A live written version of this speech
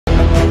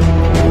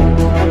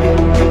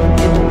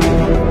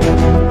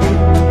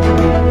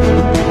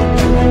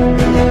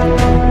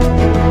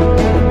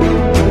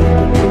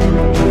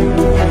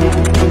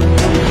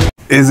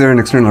Is there an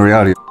external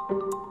reality?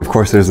 Of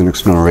course there's an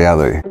external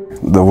reality.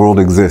 The world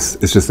exists,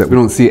 it's just that we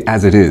don't see it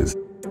as it is.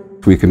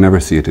 We can never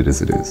see it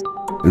as it is.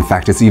 In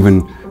fact, it's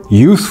even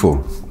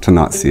useful to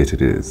not see it as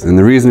it is. And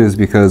the reason is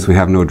because we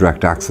have no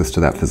direct access to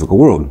that physical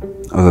world,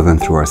 other than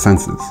through our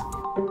senses.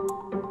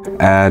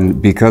 And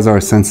because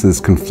our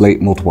senses conflate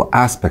multiple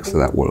aspects of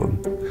that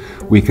world,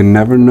 we can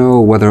never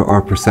know whether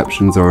our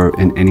perceptions are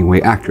in any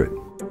way accurate.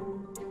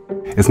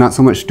 It's not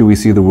so much do we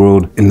see the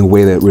world in the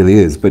way that it really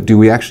is, but do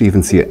we actually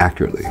even see it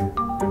accurately?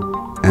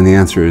 And the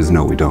answer is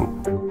no, we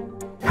don't.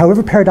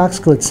 However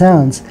paradoxical it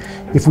sounds,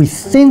 if we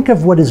think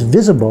of what is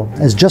visible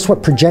as just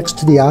what projects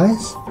to the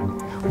eyes,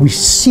 we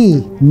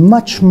see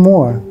much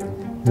more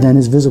than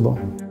is visible.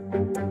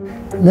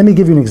 Let me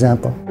give you an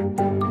example.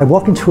 I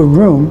walk into a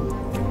room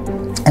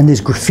and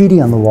there's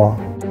graffiti on the wall.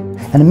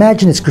 And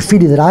imagine it's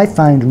graffiti that I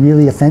find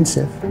really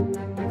offensive.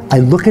 I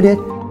look at it,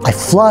 I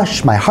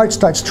flush, my heart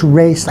starts to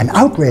race, I'm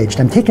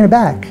outraged, I'm taken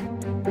aback.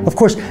 Of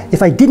course,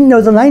 if I didn't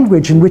know the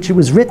language in which it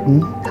was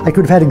written, I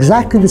could have had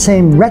exactly the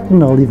same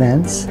retinal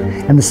events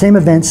and the same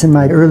events in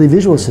my early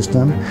visual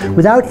system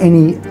without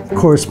any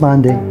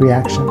corresponding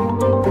reaction.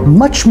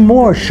 Much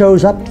more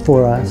shows up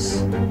for us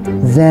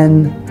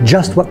than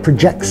just what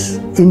projects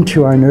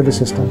into our nervous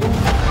system.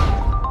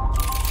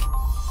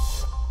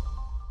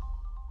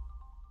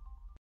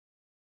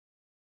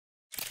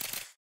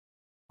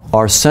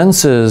 Our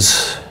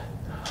senses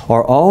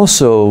are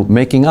also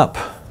making up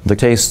the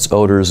tastes,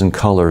 odors, and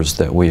colors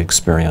that we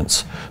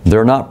experience.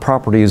 They're not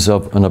properties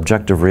of an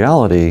objective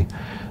reality,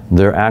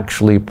 they're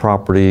actually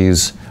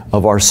properties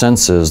of our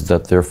senses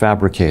that they're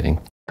fabricating.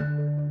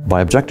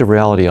 By objective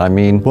reality, I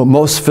mean what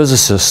most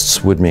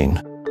physicists would mean,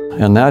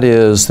 and that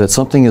is that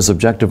something is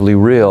objectively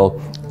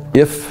real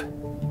if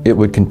it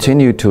would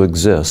continue to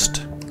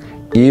exist,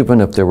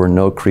 even if there were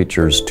no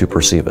creatures to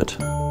perceive it.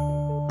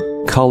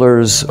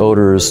 Colors,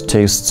 odors,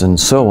 tastes, and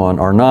so on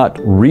are not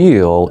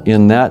real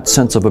in that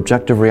sense of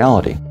objective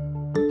reality.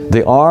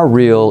 They are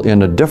real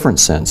in a different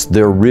sense.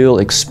 They're real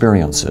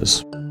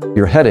experiences.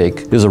 Your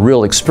headache is a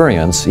real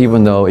experience,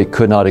 even though it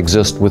could not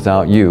exist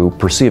without you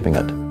perceiving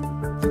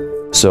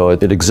it. So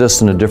it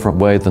exists in a different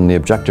way than the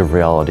objective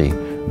reality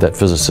that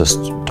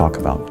physicists talk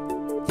about.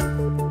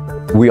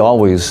 We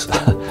always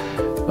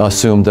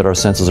assume that our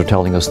senses are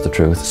telling us the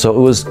truth. So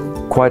it was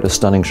quite a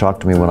stunning shock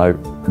to me when I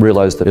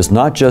realized that it's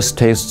not just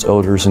tastes,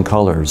 odors, and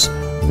colors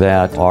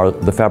that are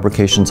the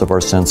fabrications of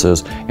our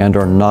senses and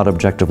are not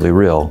objectively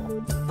real.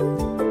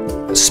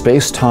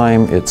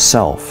 Space-time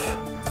itself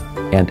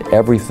and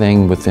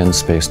everything within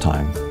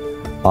space-time,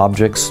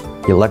 objects,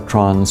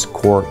 electrons,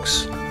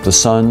 quarks, the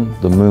sun,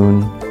 the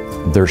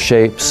moon, their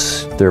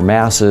shapes, their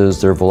masses,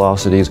 their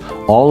velocities,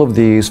 all of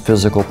these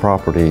physical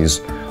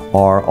properties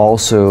are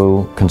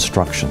also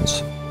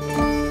constructions.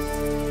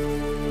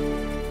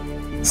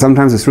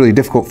 Sometimes it's really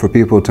difficult for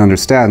people to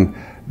understand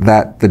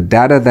that the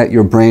data that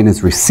your brain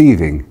is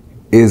receiving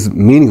is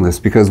meaningless,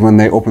 because when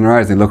they open their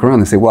eyes, they look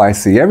around, they say, well, I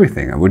see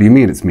everything. What do you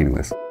mean it's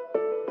meaningless?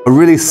 A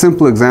really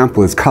simple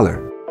example is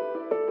color.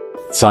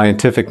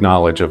 Scientific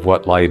knowledge of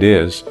what light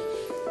is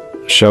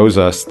shows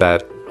us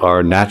that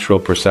our natural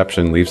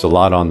perception leaves a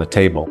lot on the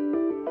table.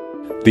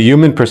 The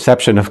human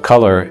perception of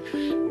color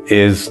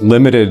is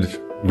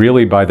limited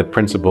really by the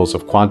principles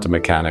of quantum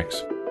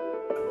mechanics.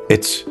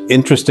 It's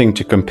interesting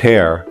to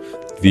compare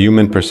the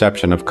human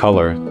perception of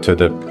color to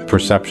the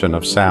perception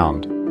of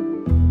sound.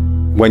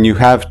 When you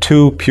have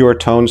two pure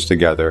tones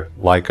together,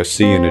 like a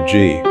C and a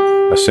G,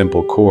 a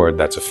simple chord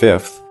that's a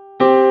fifth,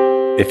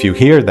 if you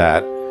hear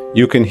that,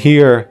 you can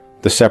hear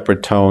the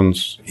separate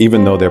tones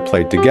even though they're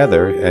played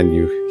together, and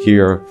you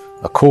hear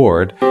a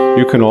chord,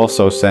 you can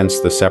also sense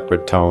the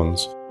separate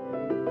tones.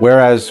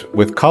 Whereas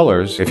with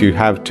colors, if you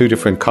have two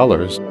different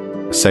colors,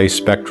 say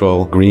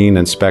spectral green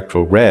and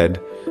spectral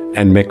red,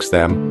 and mix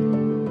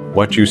them,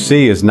 what you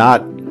see is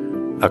not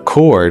a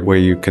chord where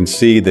you can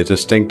see the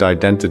distinct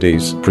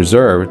identities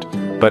preserved,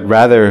 but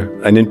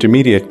rather an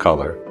intermediate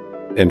color.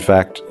 In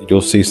fact,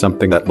 you'll see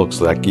something that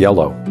looks like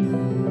yellow.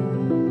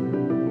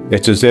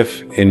 It's as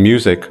if in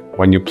music,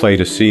 when you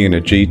played a C and a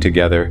G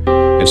together,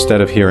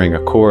 instead of hearing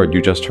a chord,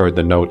 you just heard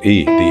the note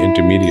E, the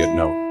intermediate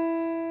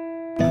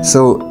note.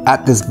 So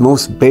at this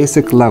most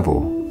basic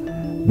level,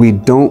 we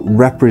don't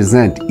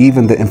represent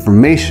even the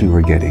information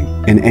we're getting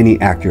in any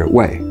accurate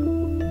way.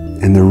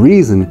 And the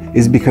reason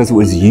is because it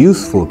was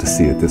useful to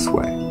see it this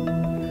way.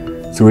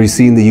 So we're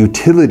seeing the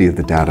utility of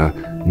the data,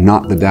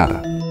 not the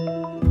data.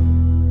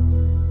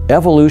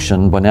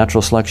 Evolution by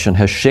natural selection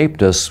has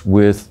shaped us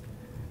with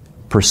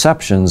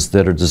perceptions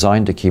that are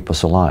designed to keep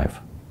us alive.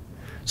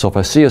 So if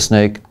I see a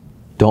snake,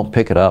 don't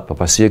pick it up.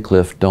 If I see a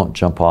cliff, don't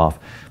jump off.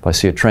 If I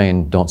see a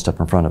train, don't step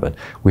in front of it.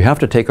 We have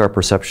to take our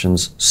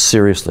perceptions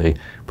seriously,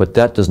 but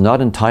that does not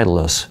entitle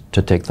us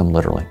to take them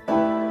literally.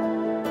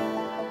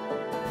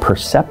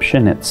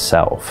 Perception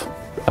itself,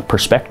 a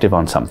perspective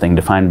on something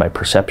defined by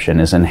perception,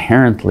 is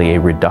inherently a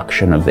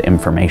reduction of the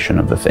information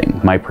of the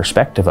thing. My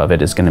perspective of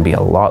it is going to be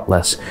a lot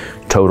less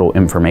total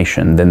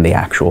information than the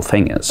actual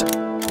thing is.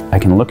 I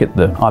can look at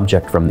the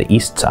object from the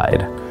east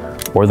side,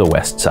 or the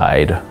west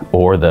side,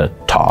 or the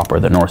top, or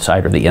the north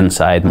side, or the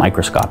inside,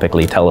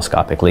 microscopically,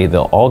 telescopically.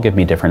 They'll all give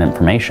me different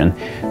information.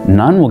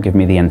 None will give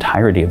me the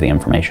entirety of the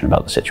information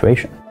about the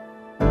situation.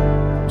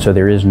 So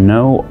there is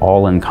no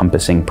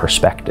all-encompassing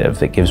perspective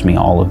that gives me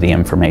all of the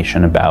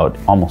information about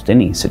almost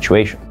any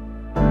situation.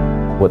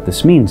 What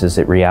this means is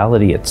that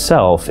reality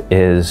itself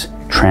is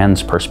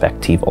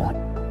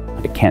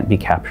transperspectival. It can't be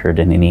captured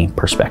in any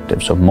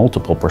perspective, so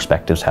multiple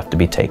perspectives have to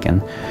be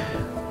taken,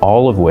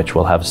 all of which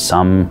will have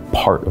some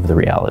part of the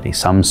reality,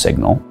 some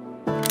signal.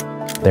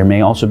 There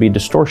may also be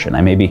distortion.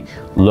 I may be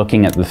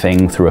looking at the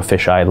thing through a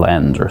fisheye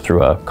lens or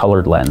through a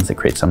colored lens that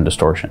creates some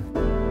distortion.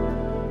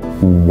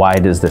 Why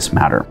does this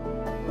matter?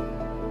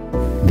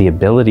 The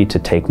ability to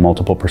take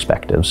multiple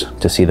perspectives,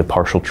 to see the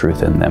partial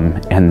truth in them,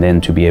 and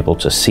then to be able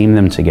to seam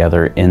them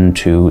together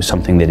into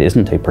something that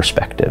isn't a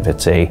perspective.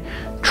 It's a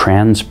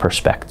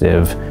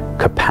trans-perspective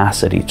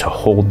capacity to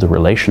hold the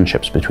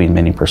relationships between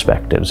many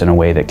perspectives in a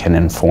way that can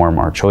inform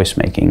our choice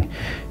making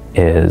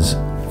is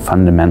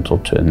fundamental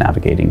to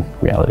navigating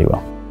reality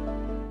well.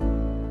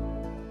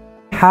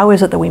 How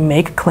is it that we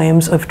make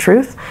claims of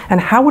truth?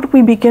 And how would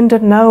we begin to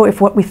know if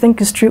what we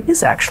think is true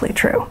is actually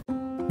true?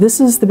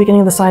 This is the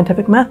beginning of the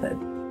scientific method.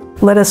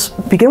 Let us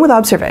begin with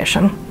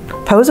observation,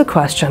 pose a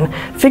question,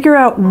 figure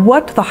out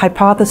what the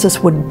hypothesis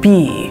would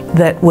be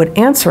that would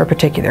answer a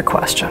particular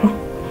question,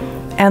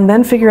 and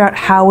then figure out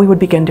how we would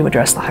begin to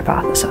address the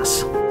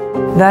hypothesis.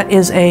 That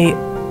is a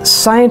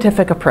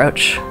scientific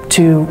approach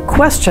to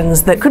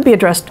questions that could be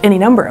addressed any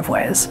number of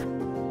ways.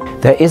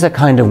 There is a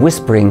kind of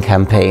whispering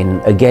campaign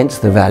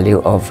against the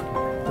value of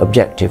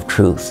objective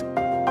truth.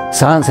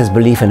 Science's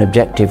belief in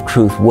objective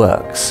truth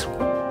works.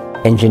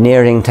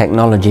 Engineering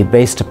technology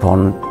based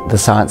upon the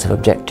science of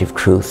objective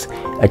truth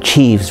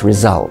achieves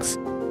results.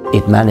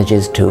 It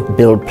manages to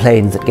build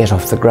planes that get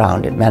off the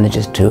ground. It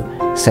manages to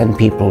send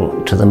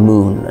people to the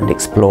moon and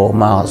explore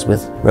Mars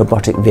with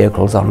robotic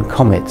vehicles on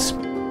comets.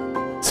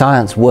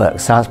 Science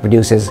works. Science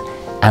produces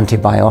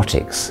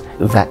antibiotics,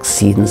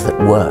 vaccines that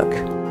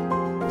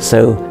work.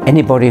 So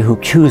anybody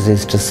who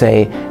chooses to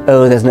say,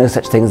 oh, there's no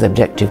such thing as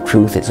objective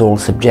truth, it's all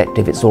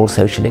subjective, it's all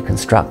socially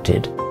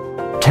constructed,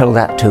 tell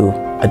that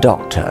to a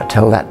doctor,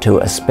 tell that to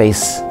a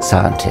space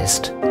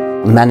scientist.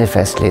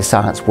 Manifestly,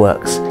 science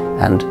works,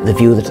 and the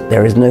view that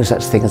there is no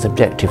such thing as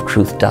objective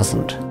truth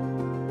doesn't.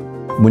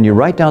 When you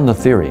write down the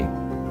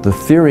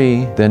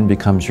theory then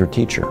becomes your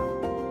teacher.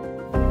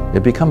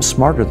 It becomes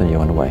smarter than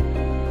you in a way.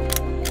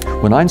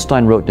 When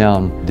Einstein wrote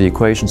down the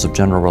equations of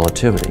general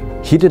relativity,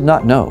 he did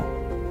not know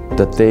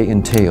that they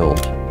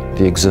entailed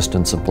the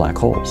existence of black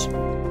holes.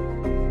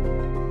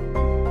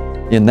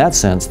 In that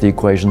sense, the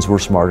equations were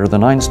smarter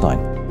than Einstein.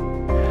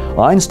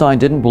 Einstein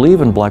didn't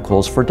believe in black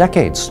holes for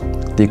decades.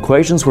 The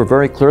equations were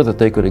very clear that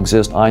they could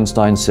exist.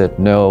 Einstein said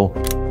no.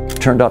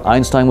 Turned out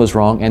Einstein was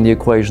wrong and the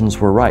equations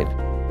were right.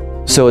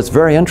 So it's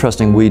very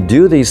interesting. We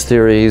do these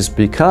theories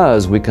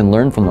because we can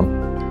learn from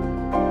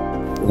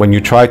them. When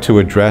you try to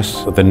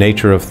address the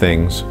nature of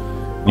things,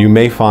 you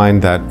may find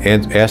that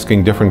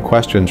asking different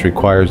questions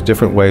requires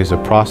different ways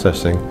of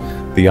processing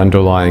the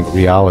underlying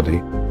reality.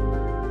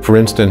 For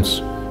instance,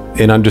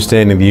 in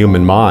understanding the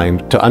human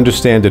mind, to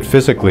understand it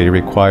physically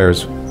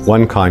requires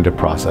one kind of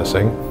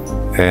processing,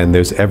 and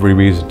there's every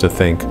reason to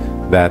think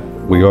that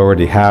we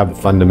already have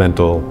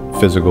fundamental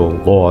physical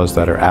laws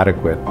that are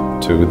adequate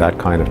to that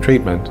kind of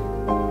treatment.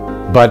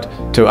 But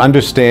to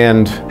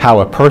understand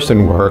how a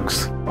person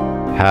works,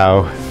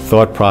 how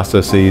thought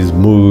processes,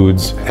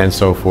 moods, and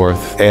so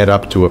forth add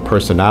up to a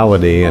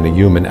personality and a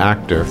human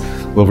actor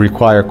will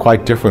require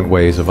quite different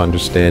ways of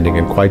understanding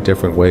and quite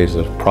different ways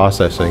of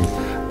processing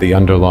the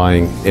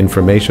underlying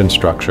information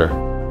structure.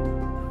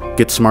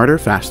 Get smarter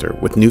faster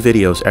with new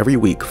videos every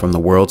week from the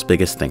world's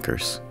biggest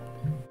thinkers.